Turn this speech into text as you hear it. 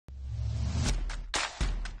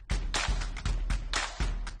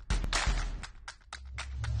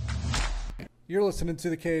You're listening to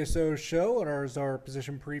the KSO show, and our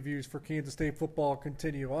position previews for Kansas State football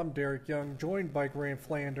continue. I'm Derek Young, joined by Grant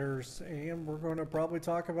Flanders, and we're going to probably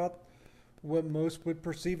talk about what most would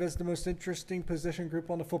perceive as the most interesting position group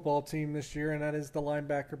on the football team this year, and that is the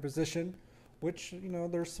linebacker position, which,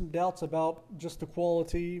 there's some doubts about just the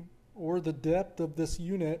quality or the depth of this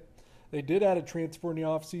unit. They did add a transfer in the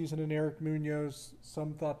offseason in Eric Munoz.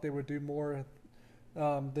 Some thought they would do more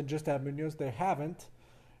than just add Munoz. They haven't.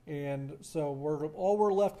 And so all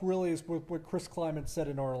we're left really is with what Chris Kleiman said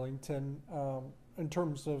in Arlington in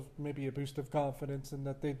terms of maybe a boost of confidence, and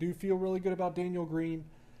that they do feel really good about Daniel Green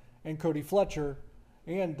and Cody Fletcher,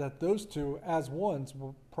 and that those two as ones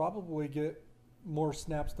will probably get more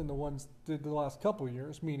snaps than the ones did the last couple of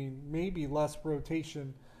years, meaning maybe less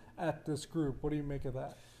rotation at this group. What do you make of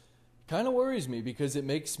that? Kind of worries me because it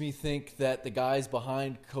makes me think that the guys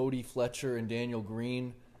behind Cody Fletcher and Daniel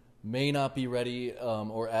Green may not be ready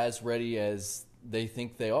or as ready as they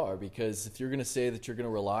think they are, because if you're going to say that you're going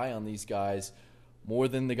to rely on these guys more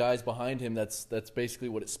than the guys behind him, that's basically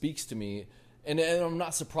what it speaks to me. And I'm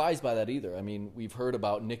not surprised by that either. I mean, we've heard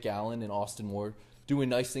about Nick Allen and Austin Moore doing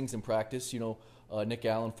nice things in practice. Nick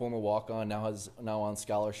Allen, former walk-on, now on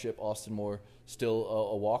scholarship. Austin Moore, still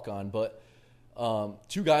a walk-on. But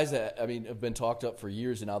two guys that, have been talked up for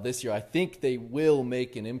years, and now this year I think they will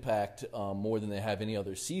make an impact more than they have any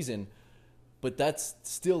other season. But that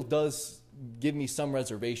still does give me some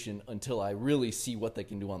reservation until I really see what they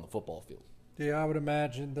can do on the football field. Yeah, I would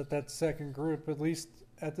imagine that second group, at least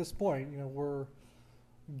at this point, we're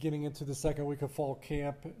getting into the second week of fall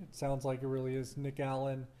camp. It sounds like it really is Nick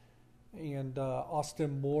Allen and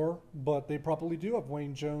Austin Moore, but they probably do have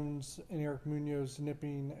Wayne Jones and Eric Munoz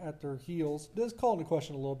nipping at their heels. It does call into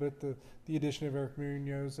question a little bit the addition of Eric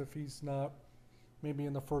Munoz if he's not maybe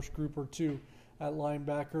in the first group or two at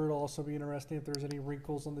linebacker. It'll also be interesting if there's any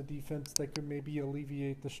wrinkles on the defense that could maybe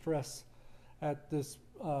alleviate the stress at this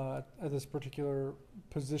particular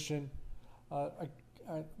position.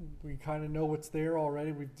 We kind of know what's there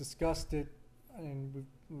already. We've discussed it, and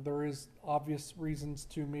there is obvious reasons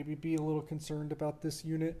to maybe be a little concerned about this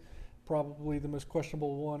unit. Probably the most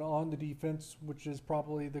questionable one on the defense, which is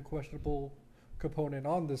probably the questionable component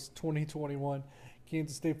on this 2021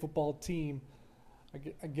 Kansas State football team.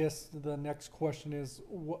 I guess the next question is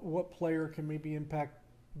what player can maybe impact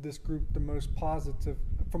this group the most positive,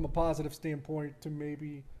 from a positive standpoint, to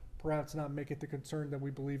maybe perhaps not make it the concern that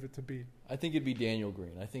we believe it to be? I think it'd be Daniel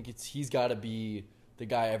Green. I think he's got to be the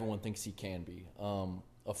guy everyone thinks he can be.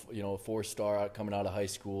 A 4-star coming out of high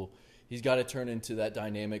school. He's got to turn into that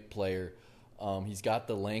dynamic player. He's got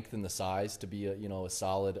the length and the size to be a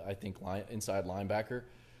solid, I think, inside linebacker.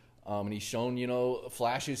 And he's shown,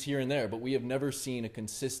 flashes here and there, but we have never seen a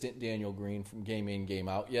consistent Daniel Green from game in, game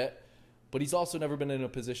out yet. But he's also never been in a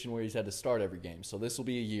position where he's had to start every game. So this will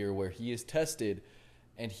be a year where he is tested,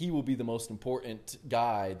 and he will be the most important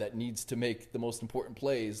guy that needs to make the most important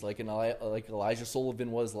plays, like Elijah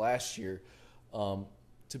Sullivan was last year,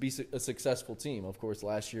 to be a successful team. Of course,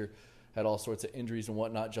 last year had all sorts of injuries and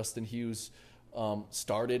whatnot. Justin Hughes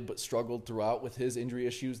started but struggled throughout with his injury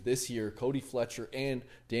issues. This year, Cody Fletcher and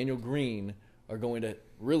Daniel Green are going to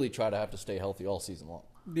really try to have to stay healthy all season long.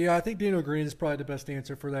 Yeah, I think Daniel Green is probably the best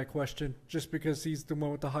answer for that question, just because he's the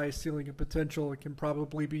one with the highest ceiling and potential. It can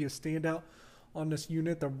probably be a standout on this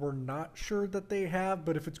unit that we're not sure that they have,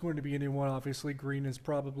 but if it's going to be anyone, obviously Green is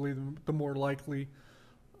probably the more likely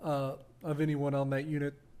of anyone on that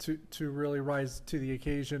unit to really rise to the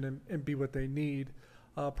occasion and be what they need.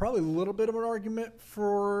 Probably a little bit of an argument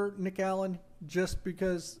for Nick Allen, just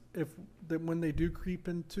because when they do creep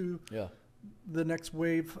into the next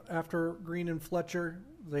wave after Green and Fletcher,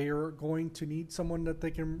 they are going to need someone that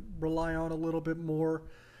they can rely on a little bit more.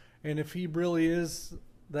 And if he really is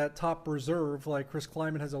that top reserve, like Chris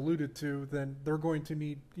Kleiman has alluded to, then they're going to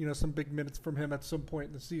need some big minutes from him at some point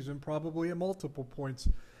in the season, probably at multiple points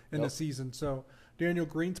in the season. So Daniel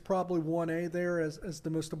Green's probably 1A there as the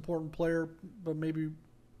most important player, but maybe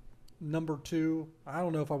number 2, I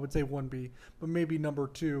don't know if I would say 1B, but maybe number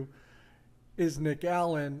 2 is Nick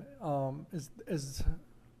Allen. I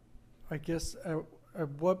guess at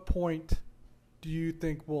what point do you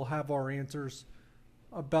think we'll have our answers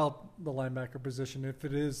about the linebacker position, if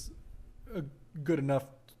it is good enough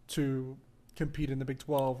to compete in the Big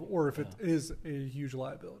 12, or if it is a huge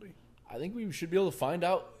liability? I think we should be able to find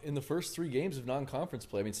out in the first 3 games of non-conference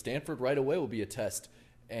play. I mean, Stanford right away will be a test.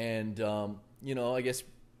 And, I guess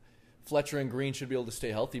Fletcher and Green should be able to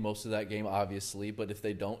stay healthy most of that game, obviously. But if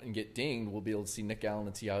they don't and get dinged, we'll be able to see Nick Allen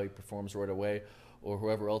and see how he performs right away, or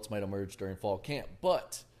whoever else might emerge during fall camp.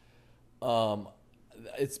 But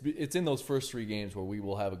it's in those first 3 games where we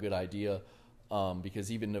will have a good idea.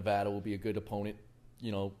 because even Nevada will be a good opponent,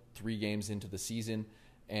 3 games into the season.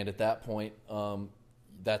 And at that point,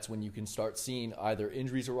 that's when you can start seeing either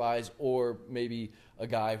injuries arise or maybe a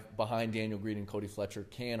guy behind Daniel Green and Cody Fletcher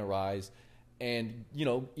can arise and,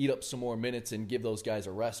 eat up some more minutes and give those guys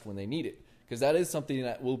a rest when they need it. Because that is something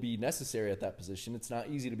that will be necessary at that position. It's not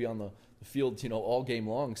easy to be on the field, all game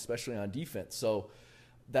long, especially on defense. So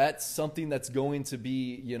that's something that's going to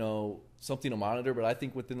be, something to monitor. But I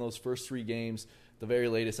think within those first 3 games, the very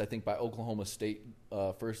latest, I think by Oklahoma State,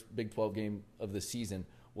 first Big 12 game of the season,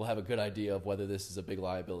 we'll have a good idea of whether this is a big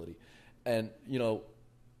liability. And,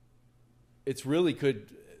 it's really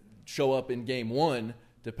could show up in game 1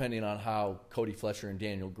 depending on how Cody Fletcher and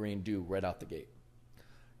Daniel Green do right out the gate.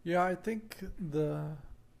 Yeah, I think a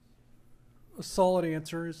solid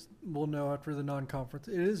answer is we'll know after the non-conference.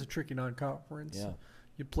 It is a tricky non-conference. Yeah.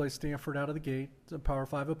 You play Stanford out of the gate, a Power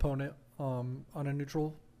 5 opponent on a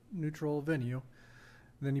neutral venue.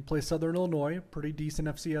 Then you play Southern Illinois, a pretty decent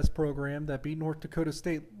FCS program that beat North Dakota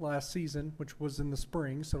State last season, which was in the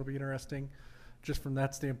spring. So it'll be interesting just from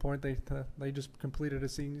that standpoint. They just completed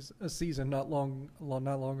a season not long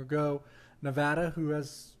ago. Nevada,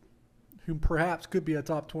 who perhaps could be a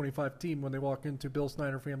top 25 team when they walk into Bill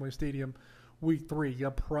Snyder Family Stadium week 3.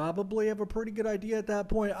 You probably have a pretty good idea at that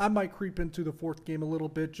point. I might creep into the 4th game a little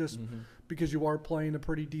bit just because you are playing a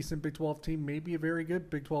pretty decent Big 12 team, maybe a very good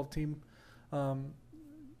Big 12 team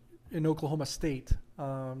in Oklahoma State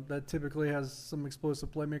that typically has some explosive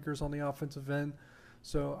playmakers on the offensive end.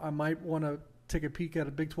 So I might want to take a peek at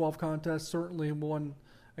a Big 12 contest, certainly one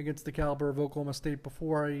against the caliber of Oklahoma State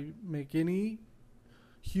before I make any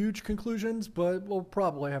huge conclusions, but we'll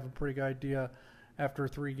probably have a pretty good idea after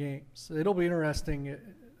 3 games. It'll be interesting.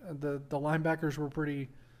 The linebackers were pretty,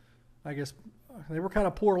 I guess, they were kind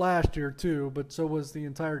of poor last year too, but so was the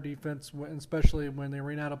entire defense, especially when they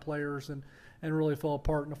ran out of players and really fell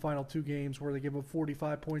apart in the final 2 games where they gave up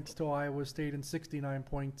 45 points to Iowa State and 69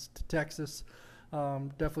 points to Texas.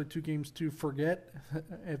 Definitely 2 games to forget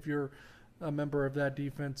if you're a member of that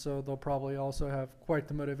defense, so they'll probably also have quite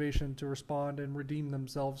the motivation to respond and redeem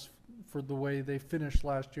themselves for the way they finished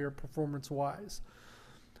last year performance-wise.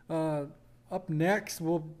 Up next,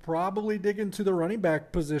 we'll probably dig into the running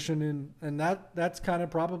back position, and that's kind of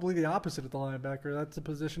probably the opposite of the linebacker. That's a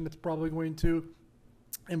position that's probably going to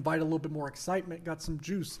invite a little bit more excitement, got some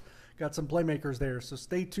juice, got some playmakers there. So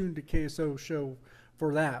stay tuned to KSO Show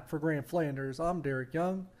for that. For Grant Flanders, I'm Derek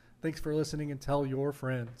Young. Thanks for listening and tell your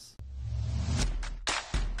friends.